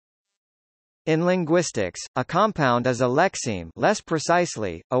In linguistics, a compound is a lexeme, less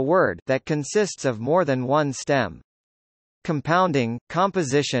precisely, a word that consists of more than one stem. Compounding,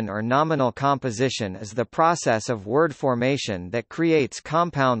 composition or nominal composition is the process of word formation that creates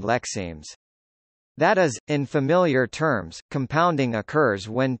compound lexemes. That is, in familiar terms, compounding occurs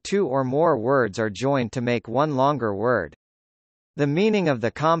when two or more words are joined to make one longer word. The meaning of the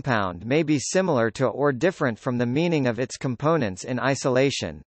compound may be similar to or different from the meaning of its components in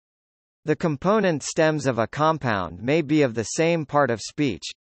isolation. The component stems of a compound may be of the same part of speech,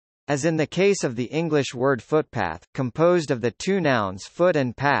 as in the case of the English word footpath, composed of the two nouns foot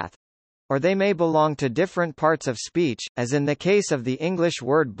and path, or they may belong to different parts of speech, as in the case of the English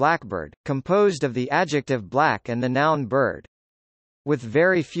word blackbird, composed of the adjective black and the noun bird. With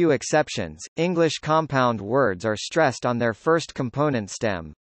very few exceptions, English compound words are stressed on their first component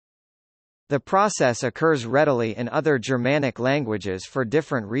stem. The process occurs readily in other Germanic languages for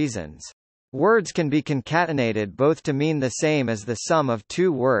different reasons. Words can be concatenated both to mean the same as the sum of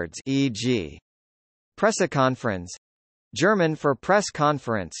two words, e.g. Pressekonferenz, German for press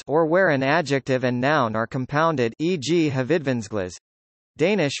conference, or where an adjective and noun are compounded, e.g. Hvidvinsglas,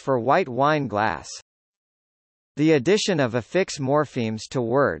 Danish for white wine glass. The addition of affix morphemes to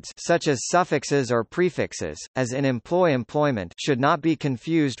words such as suffixes or prefixes, as in employment, should not be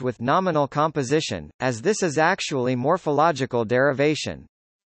confused with nominal composition, as this is actually morphological derivation.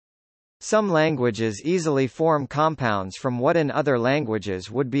 Some languages easily form compounds from what in other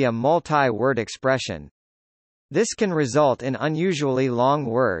languages would be a multi-word expression. This can result in unusually long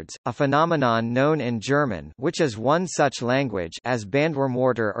words, a phenomenon known in German, which is one such language, as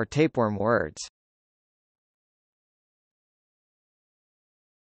Bandwurmwörter or tapeworm words.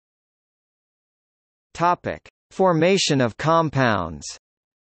 Topic: Formation of compounds.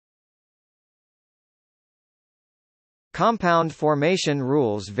 Compound formation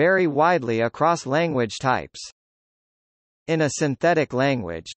rules vary widely across language types. In a synthetic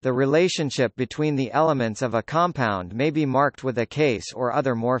language, the relationship between the elements of a compound may be marked with a case or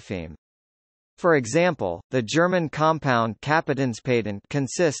other morpheme. For example, the German compound Kapitänspatент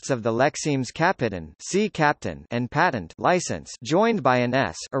consists of the lexemes Kapitän, see captain, and patent, license, joined by an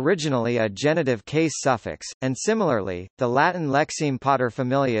s, originally a genitive case suffix, and similarly, the Latin lexeme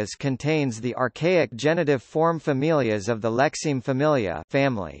paterfamilias contains the archaic genitive form familias of the lexeme familia,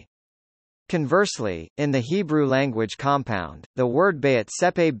 family. Conversely, in the Hebrew language compound, the word bayit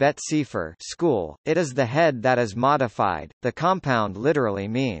sepe bet sefer, school, it is the head that is modified. The compound literally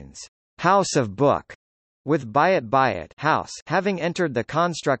means house of book, with bayit house having entered the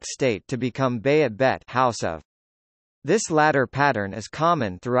construct state to become bayit bet house of. This latter pattern is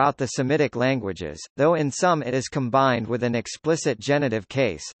common throughout the Semitic languages, though in some it is combined with an explicit genitive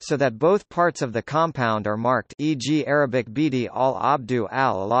case, so that both parts of the compound are marked, e.g. Arabic bidi al-abdu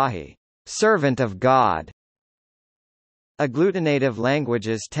al-Allahi, servant of God. Agglutinative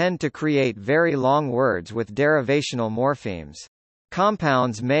languages tend to create very long words with derivational morphemes.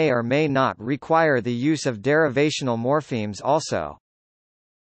 Compounds may or may not require the use of derivational morphemes also.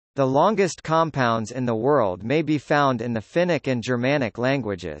 The longest compounds in the world may be found in the Finnic and Germanic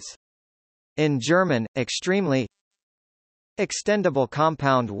languages. In German, extremely extendable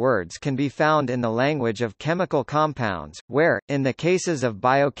compound words can be found in the language of chemical compounds, where, in the cases of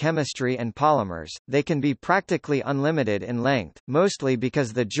biochemistry and polymers, they can be practically unlimited in length, mostly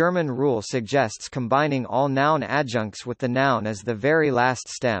because the German rule suggests combining all noun adjuncts with the noun as the very last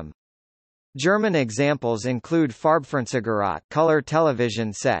stem. German examples include Farbfernsehgerät, color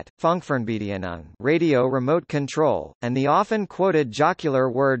television set, Funkfernbedienung, radio remote control, and the often quoted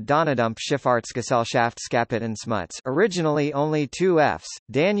jocular word Danube-Schifffahrtsgesellschaftskapitän, originally only two Fs,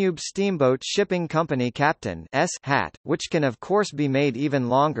 Danube Steamboat Shipping Company Captain S hat, which can of course be made even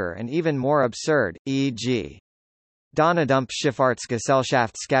longer and even more absurd, e.g.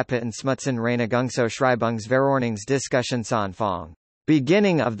 Danube-Schifffahrtsgesellschaftsskapitän-Reinigungsverordnungsdiskussionsanfang.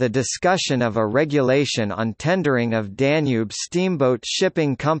 Beginning of the discussion of a regulation on tendering of Danube Steamboat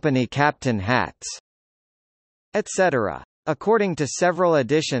Shipping Company captain hats, etc. According to several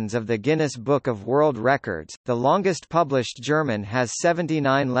editions of the Guinness Book of World Records, the longest published German has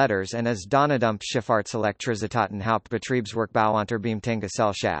 79 letters and is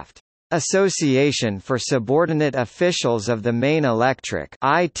Danube-Schifffahrtselektricitätenhauptbetriebswerkbauunterbeamtengesellschaft, Association for Subordinate Officials of the Main Electric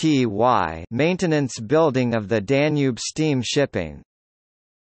 (ITY) Maintenance Building of the Danube Steam Shipping.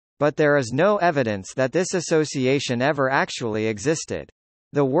 But there is no evidence that this association ever actually existed.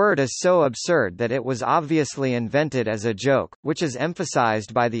 The word is so absurd that it was obviously invented as a joke, which is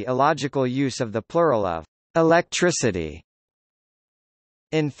emphasized by the illogical use of the plural of electricity.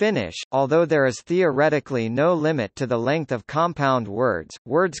 In Finnish, although there is theoretically no limit to the length of compound words,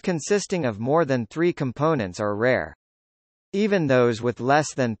 words consisting of more than 3 components are rare. Even those with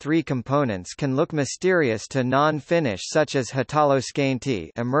less than 3 components can look mysterious to non-Finnish, such as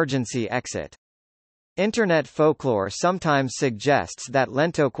hataloskeinti, emergency exit. Internet folklore sometimes suggests that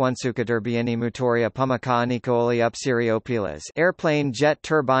lentoquansukaturbienimutoria pumakaanikooli airplane jet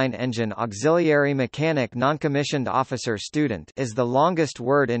turbine engine auxiliary mechanic noncommissioned officer student is the longest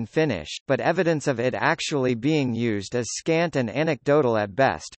word in Finnish, but evidence of it actually being used is scant and anecdotal at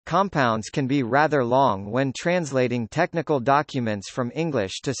best. Compounds can be rather long when translating technical documents from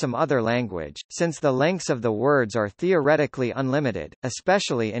English to some other language, since the lengths of the words are theoretically unlimited,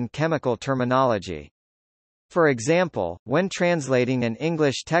 especially in chemical terminology. For example, when translating an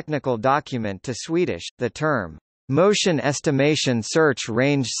English technical document to Swedish, the term motion estimation search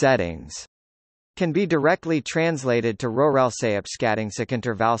range settings can be directly translated to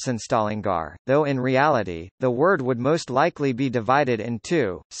rörelseuppskattningsintervallsinstallningar, though in reality, the word would most likely be divided in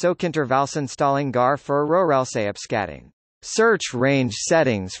two, sökintervallsinstallningar för rörelseuppskattning, search range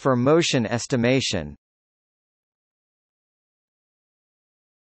settings for motion estimation.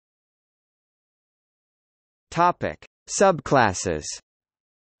 Topic: Subclasses.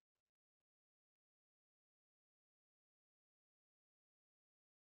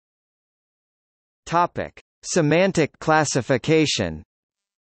 Topic: Semantic classification.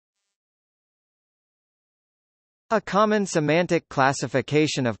 A common semantic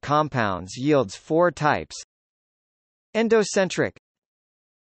classification of compounds yields 4 types: endocentric,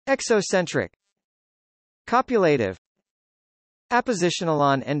 exocentric, copulative.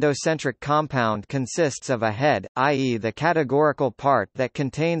 Appositional. An endocentric compound consists of a head, i.e. the categorical part that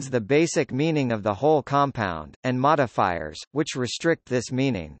contains the basic meaning of the whole compound, and modifiers, which restrict this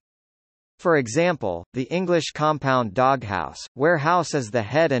meaning. For example, the English compound doghouse, where house is the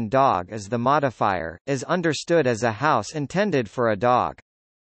head and dog is the modifier, is understood as a house intended for a dog.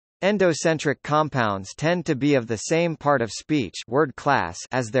 Endocentric compounds tend to be of the same part of speech word class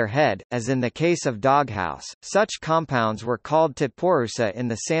as their head, as in the case of doghouse. Such compounds were called titpurusa in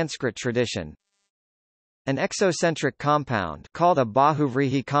the Sanskrit tradition. An exocentric compound, called a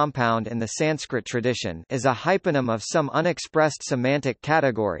bahuvrihi compound in the Sanskrit tradition, is a hyponym of some unexpressed semantic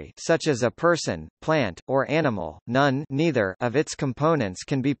category such as a person, plant, or animal. Neither of its components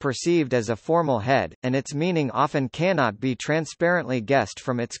can be perceived as a formal head, and its meaning often cannot be transparently guessed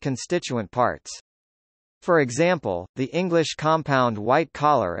from its constituent parts. For example, the English compound white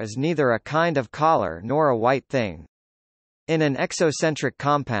collar is neither a kind of collar nor a white thing. In an exocentric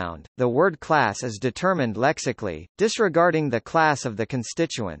compound, the word class is determined lexically, disregarding the class of the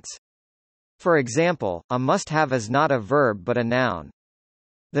constituents. For example, a must-have is not a verb but a noun.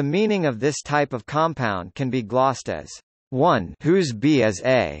 The meaning of this type of compound can be glossed as one whose B is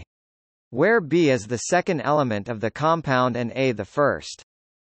A, where B is the second element of the compound and A the first.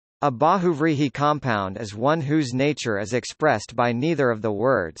 A bahuvrihi compound is one whose nature is expressed by neither of the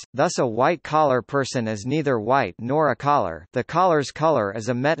words, thus a white-collar person is neither white nor a collar. The collar's color is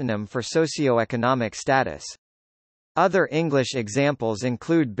a metonym for socioeconomic status. Other English examples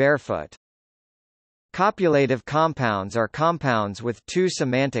include barefoot. Copulative compounds are compounds with 2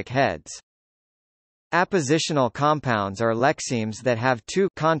 semantic heads. Appositional compounds are lexemes that have 2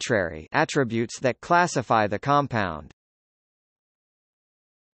 contrary attributes that classify the compound.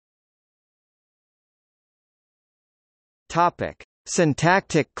 Topic: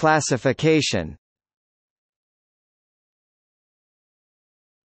 Syntactic classification.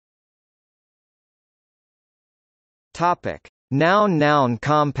 Topic: Noun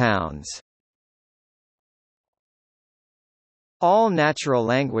compounds. All natural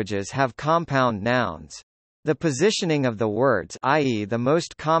languages have compound nouns. The positioning of the words, i.e. the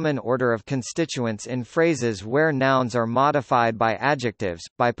most common order of constituents in phrases where nouns are modified by adjectives,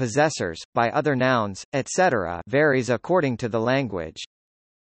 by possessors, by other nouns, etc., varies according to the language.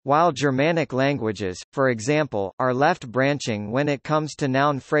 While Germanic languages, for example, are left-branching when it comes to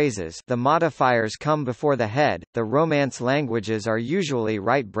noun phrases, the modifiers come before the head. The Romance languages are usually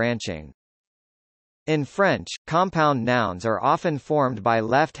right-branching. In French, compound nouns are often formed by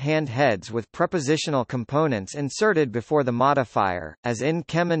left-hand heads with prepositional components inserted before the modifier, as in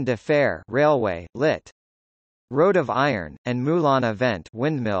chemin de fer railway, lit. Rod of iron, and moulin à vent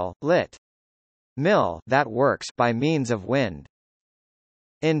windmill, lit. Mill that works by means of wind.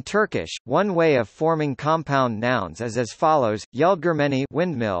 In Turkish, one way of forming compound nouns is as follows: Yelgermeni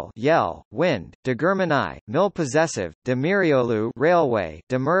windmill, yel, wind; Degermani mill possessive, Demiriolu railway,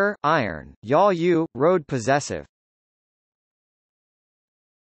 demir iron, Yalu road possessive.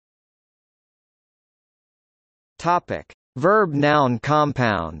 Topic: Verb-noun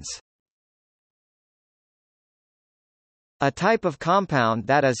compounds. A type of compound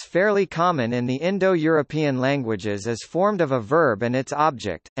that is fairly common in the Indo-European languages is formed of a verb and its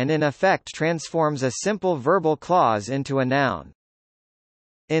object, and in effect transforms a simple verbal clause into a noun.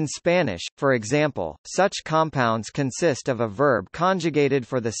 In Spanish, for example, such compounds consist of a verb conjugated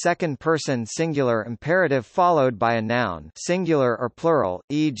for the second-person singular imperative followed by a noun, singular or plural,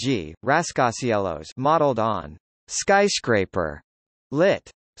 e.g., rascacielos, modeled on skyscraper,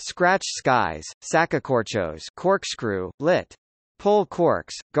 lit. Scratch skies, sacacorchos, corkscrew, lit. Pull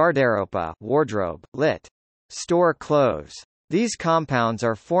corks, guardaropa, wardrobe, lit. Store clothes. These compounds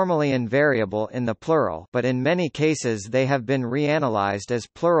are formally invariable in the plural, but in many cases they have been reanalyzed as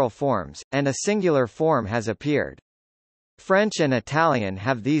plural forms, and a singular form has appeared. French and Italian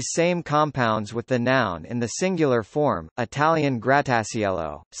have these same compounds with the noun in the singular form, Italian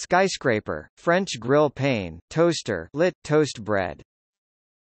grattacielo, skyscraper, French grill pane, toaster, lit. Toast bread.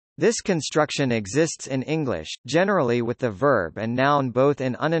 This construction exists in English, generally with the verb and noun both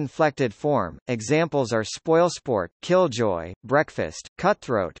in uninflected form. Examples are spoilsport, killjoy, breakfast,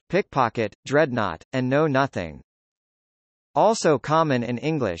 cutthroat, pickpocket, dreadnought, and know nothing. Also common in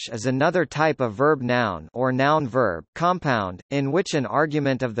English is another type of verb-noun or noun-verb compound, in which an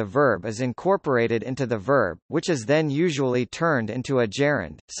argument of the verb is incorporated into the verb, which is then usually turned into a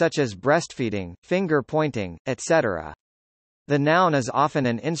gerund, such as breastfeeding, finger-pointing, etc. The noun is often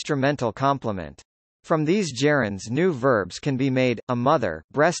an instrumental complement. From these gerunds new verbs can be made. A mother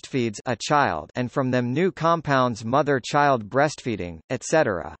breastfeeds a child, and from them new compounds mother-child breastfeeding,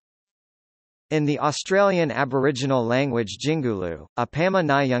 etc. In the Australian Aboriginal language Jingulu, a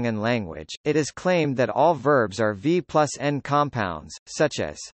Pama-Nyungan language, it is claimed that all verbs are V plus N compounds, such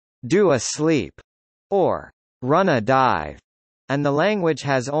as do a sleep or run a dive. And the language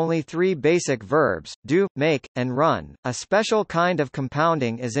has only three basic verbs, do, make, and run. A special kind of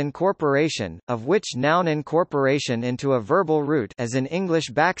compounding is incorporation, of which noun incorporation into a verbal root as in English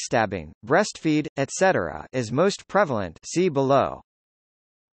backstabbing, breastfeed, etc. is most prevalent, see below.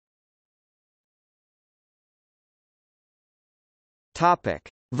 Topic: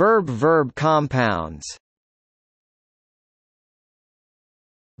 Verb-verb compounds.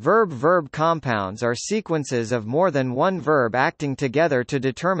 Verb-verb compounds are sequences of more than one verb acting together to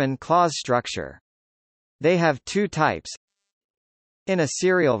determine clause structure. They have two types. In a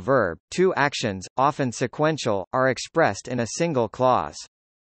serial verb, two actions, often sequential, are expressed in a single clause.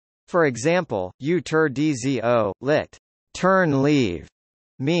 For example, dzo, lit. Turn leave,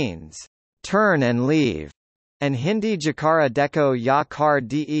 means turn and leave, and Hindi jakara deko ya kar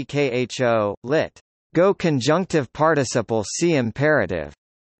dekho, lit. Go conjunctive participle see imperative,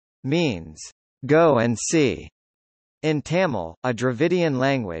 means go and see. In Tamil, a Dravidian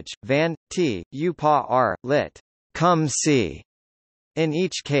language, van, t, upa r, lit. Come see. In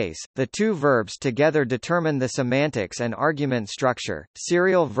each case, the two verbs together determine the semantics and argument structure.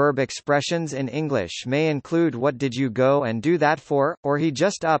 Serial verb expressions in English may include what did you go and do that for, or he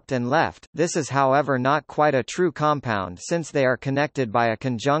just upped and left. This is however not quite a true compound since they are connected by a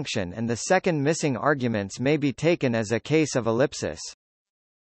conjunction and the second missing arguments may be taken as a case of ellipsis.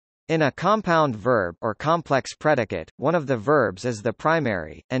 In a compound verb or complex predicate, one of the verbs is the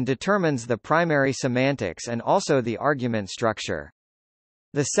primary, and determines the primary semantics and also the argument structure.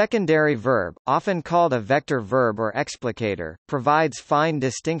 The secondary verb, often called a vector verb or explicator, provides fine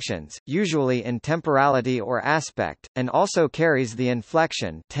distinctions, usually in temporality or aspect, and also carries the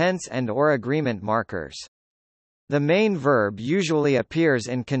inflection, tense and/or agreement markers. The main verb usually appears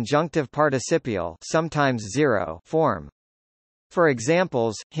in conjunctive participial, sometimes zero, form. For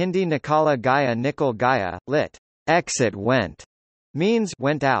examples, Hindi Nikala Gaya Nikal Gaya, lit. Exit went, means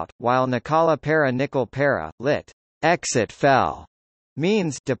went out, while Nikala Para Nikal Para, lit. Exit fell,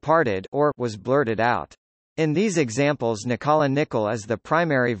 means departed or was blurted out. In these examples Nikala Nikal is the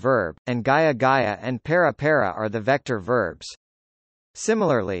primary verb, and Gaya Gaya and Para Para are the vector verbs.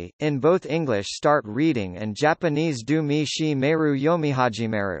 Similarly, in both English start reading and Japanese do mi shi meru yomi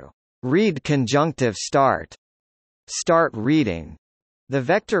hajimeru, read conjunctive start. Start reading. The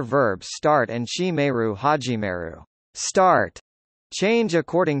vector verbs start and shimeru hajimeru, start, change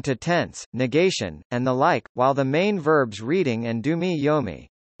according to tense, negation, and the like, while the main verbs reading and dumi yomi,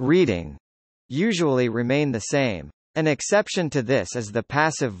 reading, usually remain the same. An exception to this is the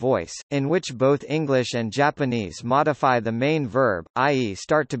passive voice, in which both English and Japanese modify the main verb, i.e.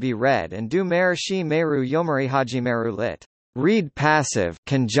 start to be read and do mer shi meru yomari hajimeru lit. Read passive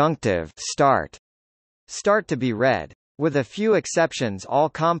conjunctive start. Start to be read. With a few exceptions all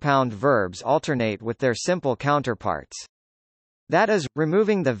compound verbs alternate with their simple counterparts. That is,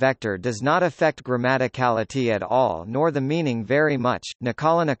 removing the vector does not affect grammaticality at all nor the meaning very much.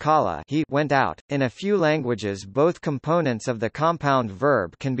 Nakala he went out. In a few languages both components of the compound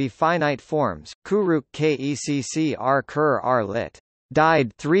verb can be finite forms. Kuruk keccr kur r lit.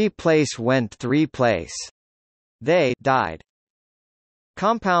 Died 3 place went 3 place. They died.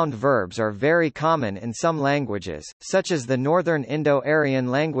 Compound verbs are very common in some languages, such as the northern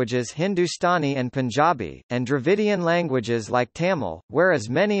Indo-Aryan languages Hindustani and Punjabi, and Dravidian languages like Tamil, where as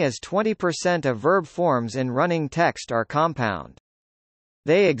many as 20% of verb forms in running text are compound.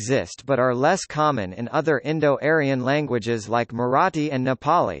 They exist but are less common in other Indo-Aryan languages like Marathi and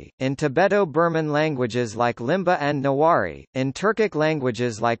Nepali, in Tibeto-Burman languages like Limbu and Newari, in Turkic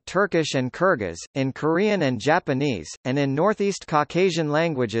languages like Turkish and Kyrgyz, in Korean and Japanese, and in Northeast Caucasian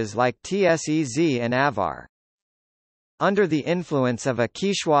languages like Tzez and Avar. Under the influence of a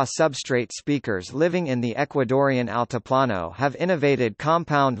Quichua substrate, speakers living in the Ecuadorian Altiplano have innovated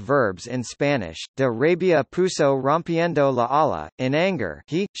compound verbs in Spanish. De rabia puso rompiendo la olla, in anger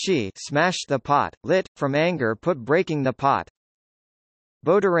she smashed the pot, lit, from anger put breaking the pot.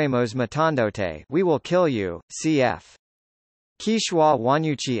 Botaremos matándote, we will kill you, cf. Quichua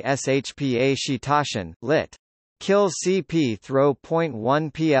wanyuchi shpa shitashan, lit. Kill cp throw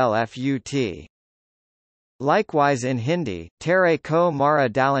 .1 plfut. Likewise in Hindi, tere ko mara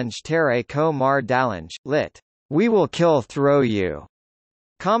dalanj, lit. We will kill throw you.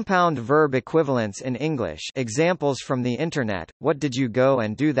 Compound verb equivalents in English. Examples from the Internet. What did you go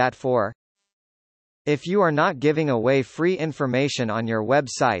and do that for? If you are not giving away free information on your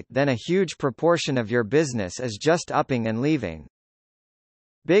website, then a huge proportion of your business is just upping and leaving.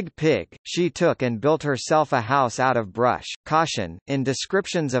 Big pig, she took and built herself a house out of brush. Caution, in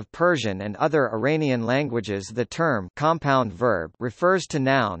descriptions of Persian and other Iranian languages the term compound verb refers to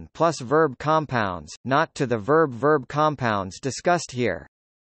noun plus verb compounds, not to the verb-verb compounds discussed here.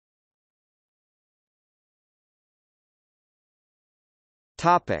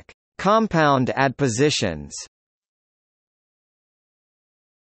 Topic: Compound adpositions.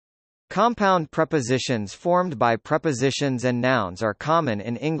 Compound prepositions formed by prepositions and nouns are common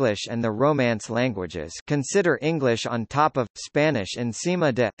in English and the Romance languages. Consider English on top of Spanish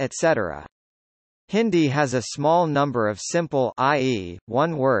encima de, etc. Hindi has a small number of simple, i.e.,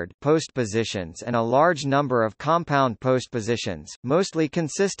 one-word postpositions and a large number of compound postpositions, mostly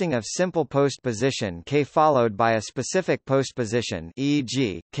consisting of simple postposition k followed by a specific postposition,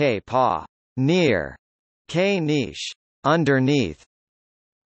 e.g., k pa, near, k niche, underneath.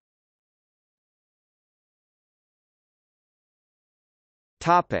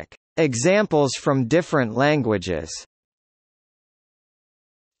 Topic: Examples from different languages.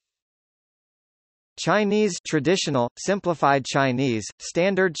 Chinese traditional, simplified Chinese,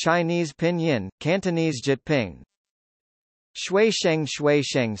 standard Chinese pinyin, Cantonese Jitping. Shui sheng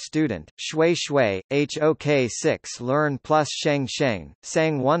student, shui shui, hok 6 learn plus sheng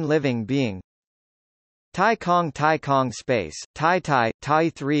sang 1 living being. Tai Kong space, Tai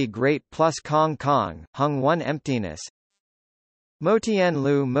 3 great plus Kong hung 1 emptiness. Motian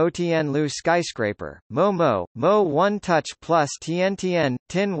Lu skyscraper, Mo 1 touch plus Tin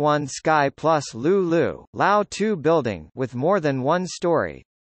 1 sky plus Lu Lao 2 building with more than 1 story.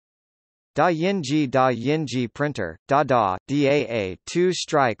 Da Yinji printer, Daa 2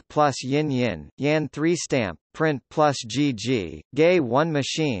 strike plus Yan 3 stamp, print plus GG, Gay 1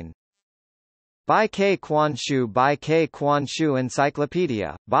 machine. Bai K Quan Shu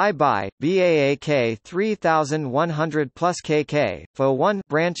Encyclopedia, BAAK 3100 plus KK, Fo 1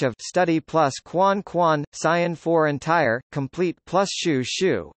 branch of Study plus Quan, Cyan 4 entire, complete plus Shu,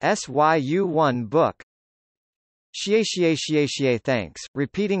 SYU 1 book. Xie thanks,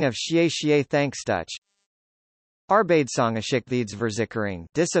 repeating of Xie thanks Dutch. Arbeidsongeschikteheidsverzekering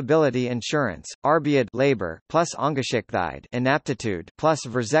disability insurance, arbeid labor plus ongeschiktheid inaptitude plus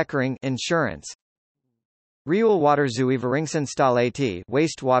verzekering insurance. Rioolwaterzuiveringsinstallatie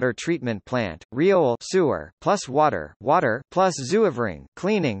wastewater treatment plant, riool sewer plus water plus zuivering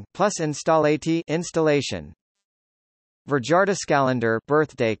cleaning plus installatie installation. Verjaardagskalender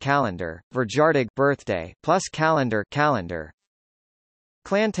birthday calendar, verjaardag birthday plus calendar.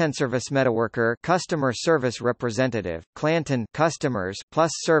 Klantenservicemedewerker customer service representative, klanten customers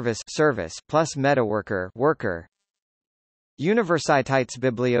plus service plus medewerker worker.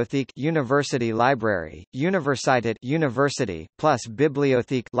 Universiteitsbibliotheek university library, universiteit university plus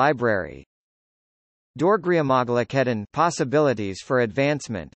bibliotheek library. Doorgroeimogelijkheden possibilities for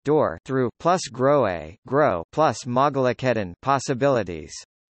advancement, door through plus grow plus mogelijkheden possibilities.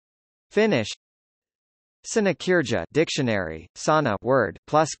 Finnish. Sanakirja dictionary, sana word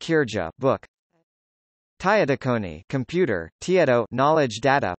plus kirja book. Tiadakoni computer, tieto knowledge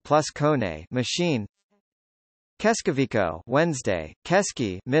data plus kone machine. Keskaviko Wednesday,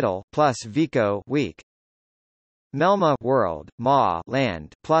 keski middle plus viko week. Melma world, ma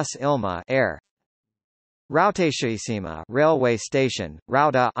land plus ilma air. Rautatiaisima railway station,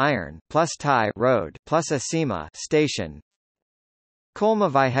 rauta iron plus tai road plus asima station.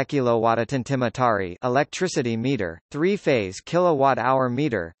 Kolma vihekilowattantimatari electricity meter, 3-phase kilowatt-hour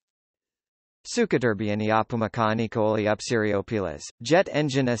meter. Sukaturbianiapumakanikooli upsiriopilas, jet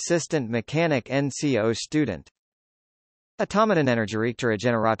engine assistant mechanic NCO student. Atomaton energyriktura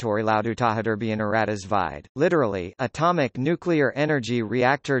generatori laudutahaturbianaratas vide, literally, atomic nuclear energy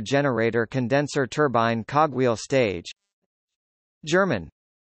reactor generator condenser turbine cogwheel stage. German.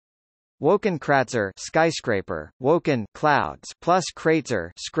 Wolkenkratzer skyscraper, Woken clouds plus Kratzer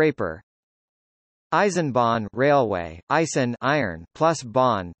scraper. Eisenbahn railway, Eisen iron plus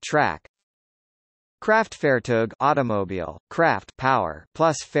Bahn track. Kraftfahrzeug automobile, Kraft power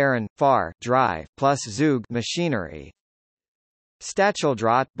plus Fahren far drive plus Zug machinery.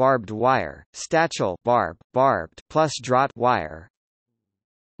 Stacheldraht barbed wire, Stachel barb, barbed plus Draht wire.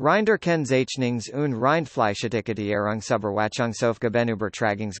 Reinderkennzeichnungs und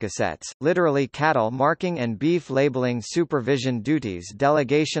Rindfleischetikettierungsüberwachungsaufgabenübertragungsgesetz, literally cattle marking and beef labeling supervision duties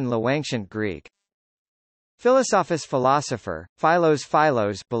delegation Lewangshant Greek. Philosophus philosopher, Philos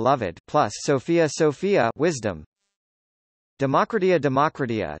beloved plus Sophia wisdom. Demokratia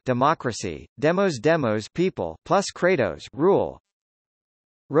democracy, demos people plus Kratos rule.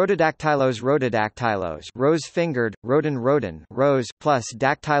 Rhododactylos rose-fingered, rodin rose plus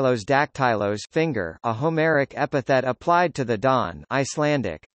dactylos finger, a Homeric epithet applied to the Don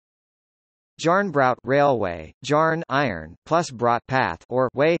Icelandic. Jarnbraut railway, jarn iron plus brought path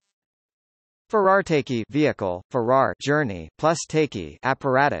or way. Ferrarteki vehicle, Ferrar journey plus takey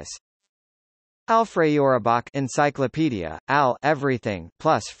apparatus. Alfreyorabach encyclopedia, al everything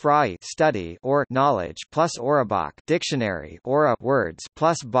plus frei study or knowledge plus Orabach dictionary ora words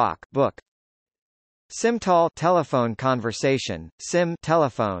plus Bach book. Simtal telephone conversation, sim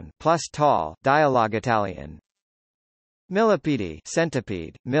telephone plus tal dialogue Italian. Millipede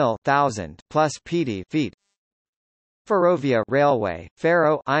centipede, mil thousand plus pedi feet. Ferrovia railway,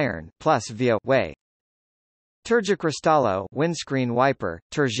 ferro iron plus via way. Tergicristallo windscreen wiper,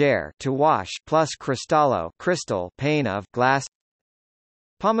 tergere to wash plus cristallo crystal pane of glass.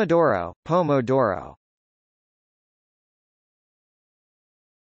 Pomodoro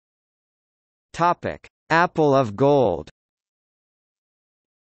Topic: Apple of gold.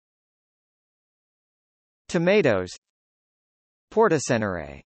 Tomatoes.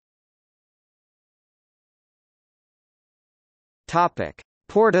 Portacenere. Topic: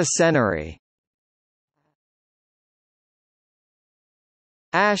 Portacenere.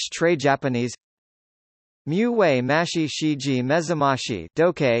 Ash tray Japanese. Mu wei mashi shiji mezamashi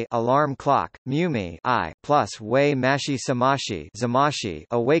doke alarm clock, mumi I plus wei mashi samashi zamashi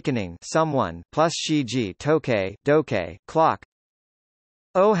awakening someone plus shiji toke doke clock.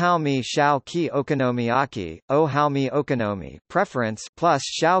 O how mi shao ki okonomiyaki, o how mi okonomi preference plus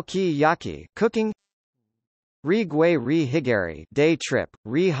shao ki yaki cooking. Ri gui ri higari day trip,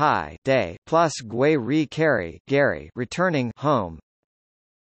 ri high day plus gui ri kari gary returning home.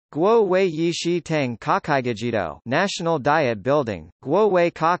 Guo wei yi shi tang kakaigajido national diet building, guo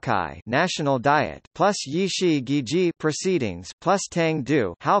wei kakai national diet plus yi shi giji proceedings plus tang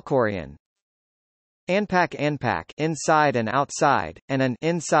du Halkorian. Anpak inside and outside, and an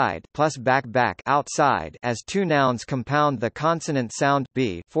inside plus back outside as two nouns compound the consonant sound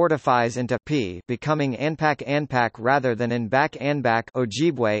b fortifies into p, becoming anpak rather than in back anbak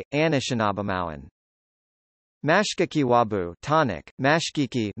Ojibwe, Anishinaabe. Mashkiki wabu tonic,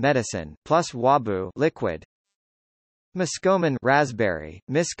 mashkiki medicine plus wabu liquid. Muskomen raspberry,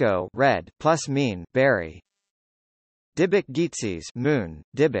 misko red plus mean berry. Dibik Geetsis moon,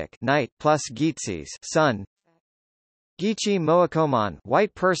 Dibik night plus Geetsis sun. Gichi Moakoman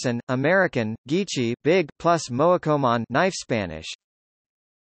white person, American, Gichi big plus Moakoman knife Spanish.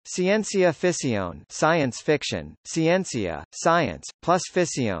 Ciencia ficción science fiction, ciencia, science, plus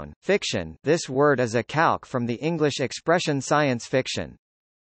ficción, fiction. This word is a calque from the English expression science fiction.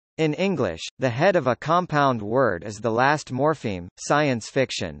 In English, the head of a compound word is the last morpheme, science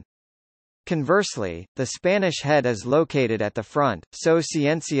fiction. Conversely, the Spanish head is located at the front, so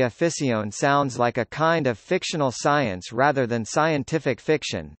ciencia ficción sounds like a kind of fictional science rather than scientific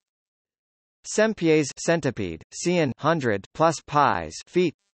fiction. Sempies centipede, cien 100 plus pies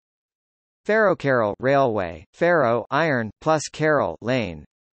feet. Ferrocarril railway, ferro iron plus carril lane.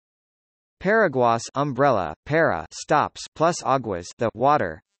 Paraguas umbrella, para stops plus aguas the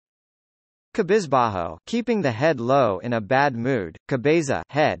water. Cabizbajo, keeping the head low in a bad mood, cabeza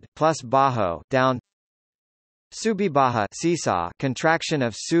head plus bajo down. Subibaja seesaw, contraction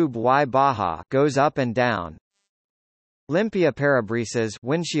of sub y baja goes up and down. Limpia parabrisas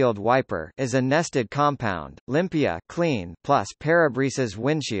windshield wiper is a nested compound, limpia clean plus parabrisas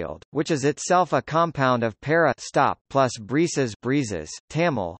windshield, which is itself a compound of para stop plus brisas breezes,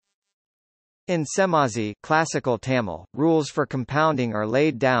 Tamil. In Semazi classical Tamil, rules for compounding are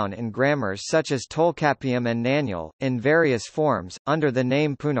laid down in grammars such as Tolkappiyam and Nannul, in various forms, under the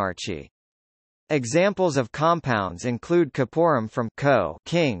name Punarchi. Examples of compounds include Kapuram from ko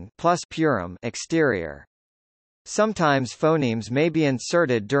king plus puram exterior. Sometimes phonemes may be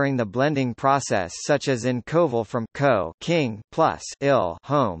inserted during the blending process, such as in Koval from ko king plus il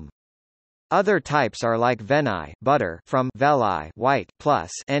home. Other types are like venai butter from velai white plus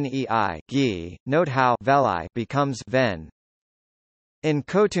nei ghee. Note how velai becomes ven. In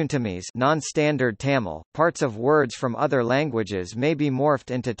Kotuntamis non-standard Tamil, parts of words from other languages may be morphed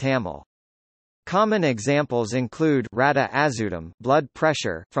into Tamil. Common examples include rata azudam blood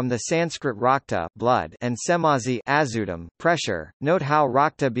pressure from the Sanskrit rakta blood and semazi azudam pressure. Note how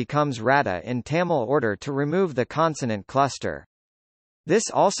rakta becomes rata in Tamil order to remove the consonant cluster.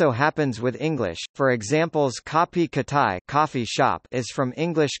 This also happens with English, for examples kapi katai coffee shop is from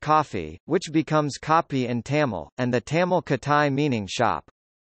English coffee, which becomes kapi in Tamil, and the Tamil katai meaning shop.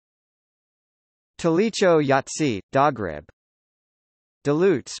 Talicho yatsi, dogrib.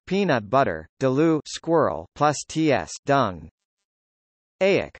 Dilutes peanut butter, dilu squirrel plus ts dung.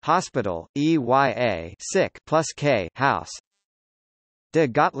 Ayak hospital, eya sick plus k house. De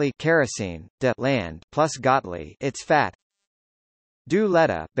gotli kerosene, de land plus gotli its fat. Du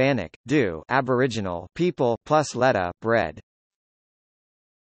letta Bannock, du Aboriginal people plus letta bread.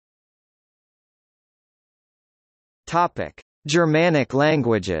 Topic: Germanic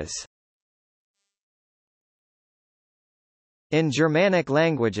languages. In Germanic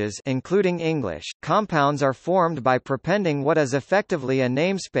languages including English, compounds are formed by prepending what is effectively a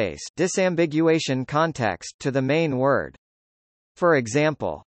namespace disambiguation context to the main word. For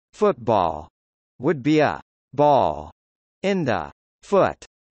example, football would be a ball in the foot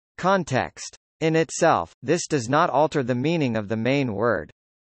context. In itself, this does not alter the meaning of the main word.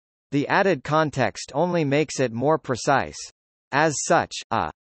 The added context only makes it more precise. As such,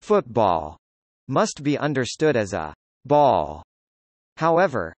 a football must be understood as a ball.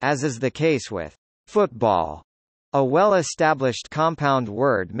 However, as is the case with football, a well-established compound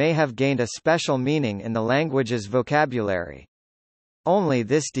word may have gained a special meaning in the language's vocabulary. Only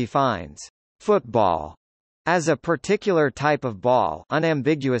this defines football as a particular type of ball,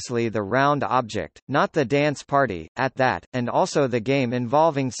 unambiguously the round object, not the dance party, at that, and also the game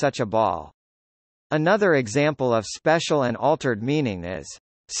involving such a ball. Another example of special and altered meaning is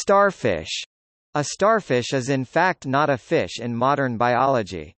starfish. A starfish is in fact not a fish in modern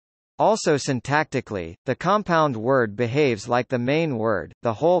biology. Also syntactically, the compound word behaves like the main word.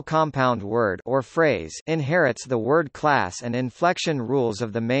 The whole compound word or phrase inherits the word class and inflection rules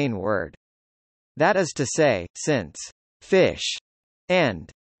of the main word. That is to say, since fish and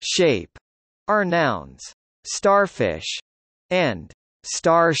shape are nouns, starfish and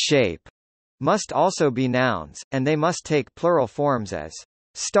star shape must also be nouns, and they must take plural forms as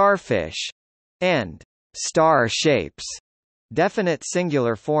starfish and star shapes, definite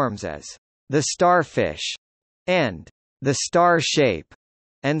singular forms as the starfish and the star shape,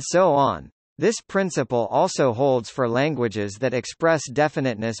 and so on. This principle also holds for languages that express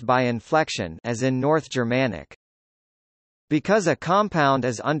definiteness by inflection, as in North Germanic. Because a compound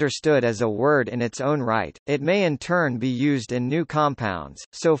is understood as a word in its own right, it may in turn be used in new compounds,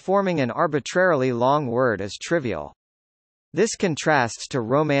 so forming an arbitrarily long word is trivial. This contrasts to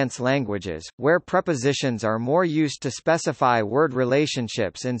Romance languages, where prepositions are more used to specify word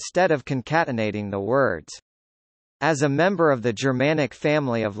relationships instead of concatenating the words. As a member of the Germanic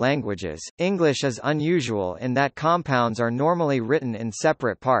family of languages, English is unusual in that compounds are normally written in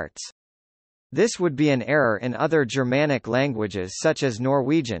separate parts. This would be an error in other Germanic languages such as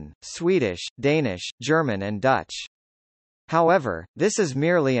Norwegian, Swedish, Danish, German and Dutch. However, this is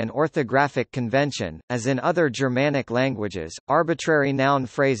merely an orthographic convention, as in other Germanic languages. Arbitrary noun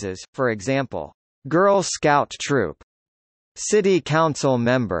phrases, for example, Girl Scout troop, City Council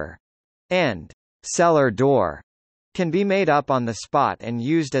member, and cellar door, can be made up on the spot and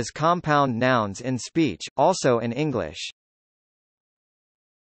used as compound nouns in speech, also in English.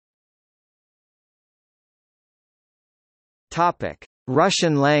 Topic: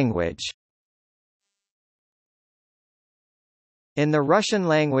 Russian language. In the Russian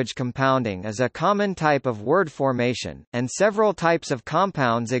language, compounding is a common type of word formation, and several types of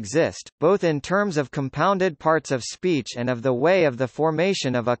compounds exist, both in terms of compounded parts of speech and of the way of the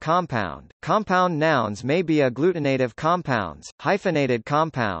formation of a compound. Compound nouns may be agglutinative compounds, hyphenated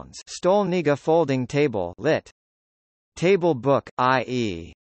compounds, stolniga folding table, lit. Table book,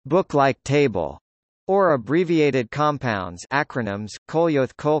 i.e., book-like table, or abbreviated compounds, acronyms,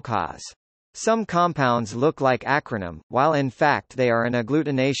 kolyoth kolkhoz. Some compounds look like acronym, while in fact they are an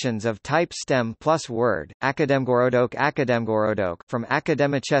agglutinations of type stem plus word. Akademgorodok from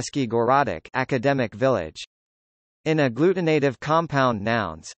Akademicheski Gorodok, academic village. In agglutinative compound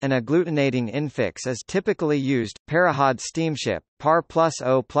nouns, an agglutinating infix is typically used. Parahod steamship, par plus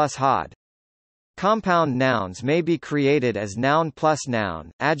o plus hod. Compound nouns may be created as noun plus noun,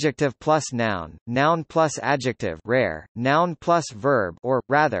 adjective plus noun, noun plus adjective rare, noun plus verb or,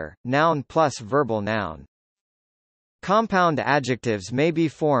 rather, noun plus verbal noun. Compound adjectives may be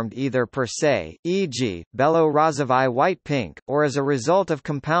formed either per se, e.g., belo rozovai white-pink, or as a result of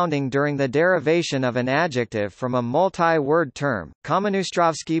compounding during the derivation of an adjective from a multi-word term.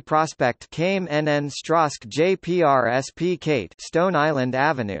 Kamenustrovsky Prospect Kame NN Strosk JPRSP Kate Stone Island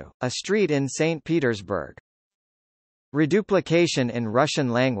Avenue, a street in St. Petersburg. Reduplication in Russian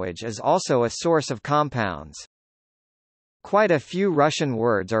language is also a source of compounds. Quite a few Russian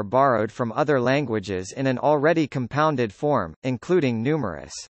words are borrowed from other languages in an already compounded form, including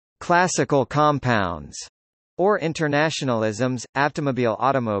numerous classical compounds or internationalisms,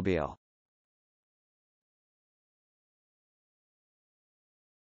 automobile.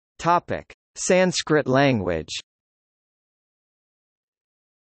 Topic: Sanskrit language.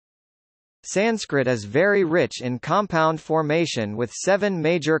 Sanskrit is very rich in compound formation with 7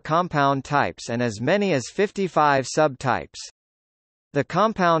 major compound types and as many as 55 subtypes. The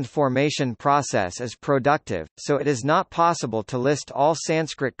compound formation process is productive, so it is not possible to list all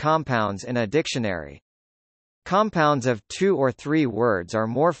Sanskrit compounds in a dictionary. Compounds of 2 or 3 words are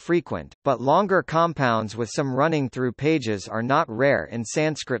more frequent, but longer compounds with some running through pages are not rare in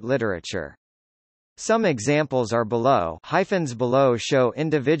Sanskrit literature. Some examples are below. Hyphens below show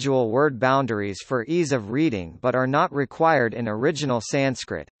individual word boundaries for ease of reading but are not required in original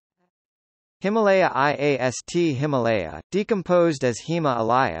Sanskrit. Himalaya IAST Himalaya, decomposed as Hima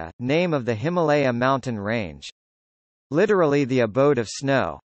Alaya, name of the Himalaya mountain range. Literally the abode of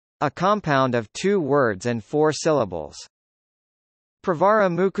snow. A compound of 2 words and 4 syllables. Pravara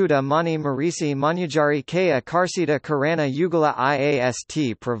Mukuta Mani Marisi Manujari Kaya Karsita Karana Yugala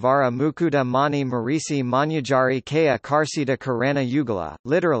IAST Pravara Mukuta Mani Marisi Manujari Kaya Karsita Karana Yugala,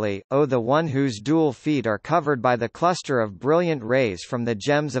 literally, O the one whose dual feet are covered by the cluster of brilliant rays from the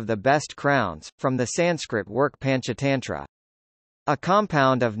gems of the best crowns, from the Sanskrit work Panchatantra. A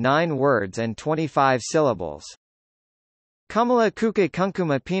compound of 9 words and 25 syllables. Kamala Kuka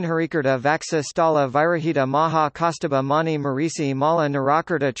Kunkuma Pinharikarta Vaksa Stala Virahita Maha Kastaba Mani Marisi Mala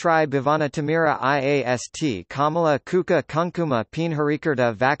Narakarta Tri Bhavana Tamira IAST Kamala Kuka Kunkuma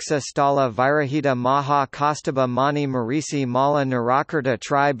Pinharikarta Vaksa Stala Virahita Maha Kastaba Mani Marisi Mala Narakarta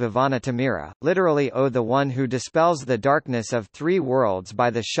Tri Bhavana Tamira, literally O the one who dispels the darkness of 3 worlds by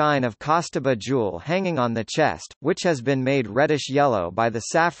the shine of Kastaba jewel hanging on the chest, which has been made reddish-yellow by the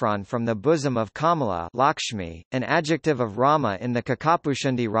saffron from the bosom of Kamala Lakshmi, an adjective of Rama in the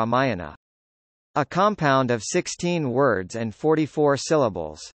Kakapushundi Ramayana. A compound of 16 words and 44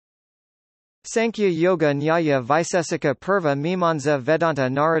 syllables. Sankhya Yoga Nyaya Vaisesika Purva Mimamsa Vedanta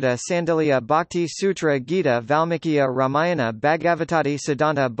Narada Sandilya Bhakti Sutra Gita Valmikiya Ramayana Bhagavatadi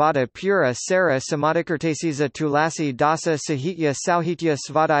Siddhanta Bada Pura Sara Samadhikartasiza Tulasi Dasa Sahitya Sauhitya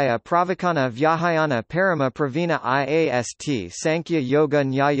Svadaya Pravakana Vyahayana Parama Pravina IAST Sankhya Yoga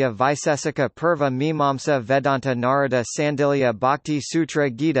Nyaya Vaisesika Purva Mimamsa Vedanta Narada Sandilya Bhakti Sutra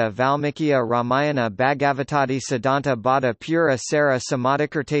Gita Valmikiya Ramayana Bhagavatadi Siddhanta Bada Pura Sara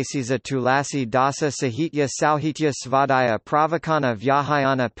Samadhikartasiza Tulasi Dasa Sahitya Sauhitya Svadaya Pravakana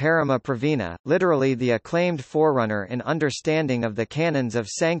Vyahayana Parama Pravina, literally the acclaimed forerunner in understanding of the canons of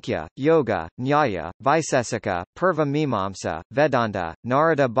Sankhya, Yoga, Nyaya, Vaisesika, Purva Mimamsa, Vedanta,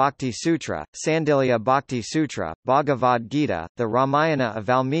 Narada Bhakti Sutra, Sandilya Bhakti Sutra, Bhagavad Gita, the Ramayana of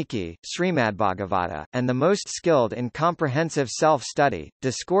Valmiki, Srimadbhagavata, and the most skilled in comprehensive self-study,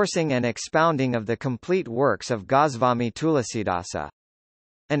 discoursing and expounding of the complete works of Goswami Tulasidasa.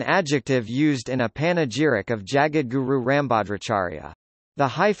 An adjective used in a panegyric of Jagadguru Rambhadracharya. The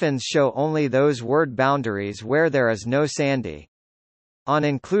hyphens show only those word boundaries where there is no sandhi. On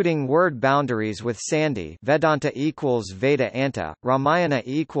including word boundaries with Sandhi, Vedanta equals Veda Anta, Ramayana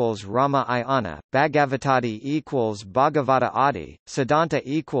equals Rama Ayana, Bhagavatadi equals Bhagavata Adi, Siddhanta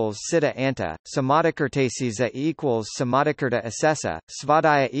equals Siddha Anta, Samadhikartasisa equals Samadhikarta Assessa,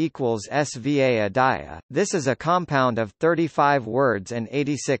 Svadhyaya equals Sva Adaya. This is a compound of 35 words and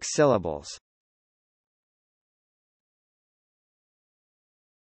 86 syllables.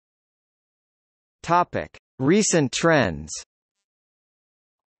 Topic: Recent trends.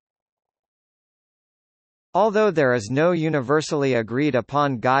 Although there is no universally agreed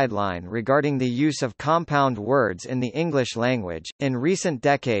upon guideline regarding the use of compound words in the English language, in recent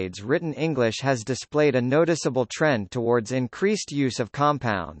decades written English has displayed a noticeable trend towards increased use of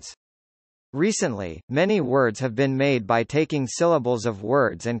compounds. Recently, many words have been made by taking syllables of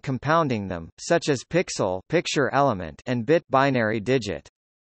words and compounding them, such as pixel picture element and bit binary digit.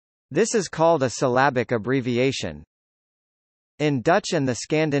 This is called a syllabic abbreviation. In Dutch and the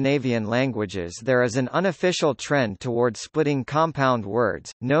Scandinavian languages there is an unofficial trend toward splitting compound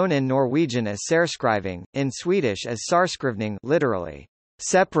words, known in Norwegian as særskriving, in Swedish as sarskrivning, literally,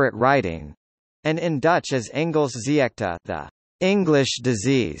 separate writing, and in Dutch as Engelsziekte, the English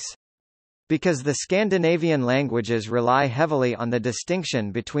disease. Because the Scandinavian languages rely heavily on the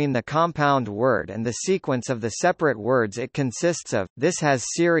distinction between the compound word and the sequence of the separate words it consists of, this has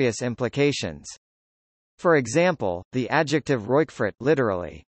serious implications. For example, the adjective roikfritt,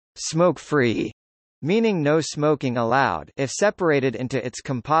 literally smoke-free, meaning no smoking allowed, if separated into its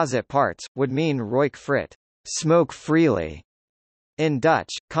composite parts, would mean roikfritt, smoke freely. In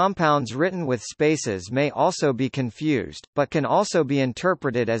Dutch, compounds written with spaces may also be confused, but can also be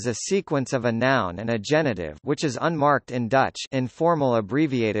interpreted as a sequence of a noun and a genitive, which is unmarked in Dutch in formal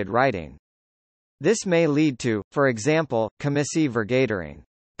abbreviated writing. This may lead to, for example, commissievergadering,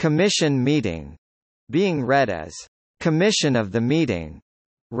 commission meeting, being read as commission of the meeting,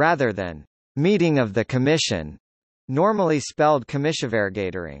 rather than meeting of the commission, normally spelled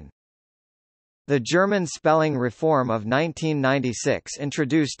commissievergadering. The German spelling reform of 1996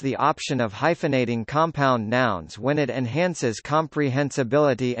 introduced the option of hyphenating compound nouns when it enhances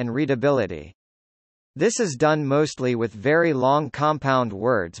comprehensibility and readability. This is done mostly with very long compound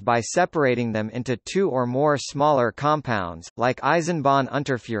words by separating them into two or more smaller compounds, like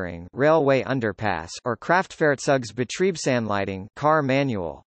Eisenbahnunterführung, railway underpass, or Kraftfahrzeugbetriebsanleitung, car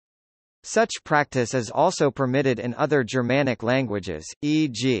manual. Such practice is also permitted in other Germanic languages,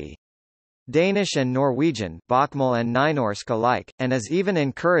 e.g. Danish and Norwegian, Bokmål and Nynorsk alike, and is even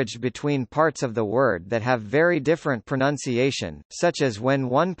encouraged between parts of the word that have very different pronunciation, such as when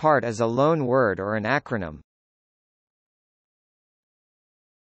one part is a loan word or an acronym.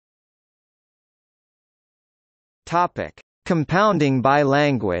 Topic: Compounding by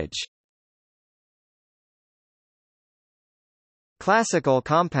language. Classical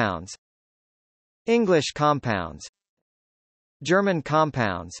compounds, English compounds, German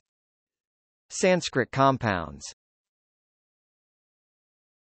compounds, Sanskrit compounds.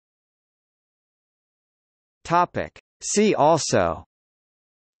 Topic: See also.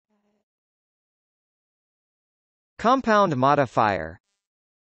 Compound modifier,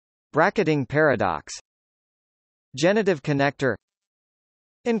 bracketing paradox, genitive connector,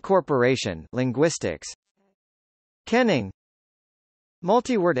 incorporation, linguistics, kenning,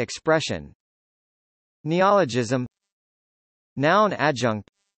 multiword expression, neologism, noun adjunct,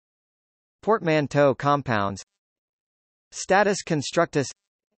 portmanteau compounds, status constructus,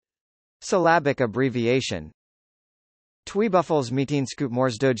 syllabic abbreviation,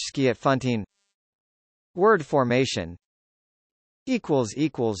 tweebuffelsmeetingscoopmorsdojskiet funteen, word formation.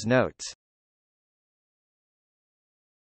 Notes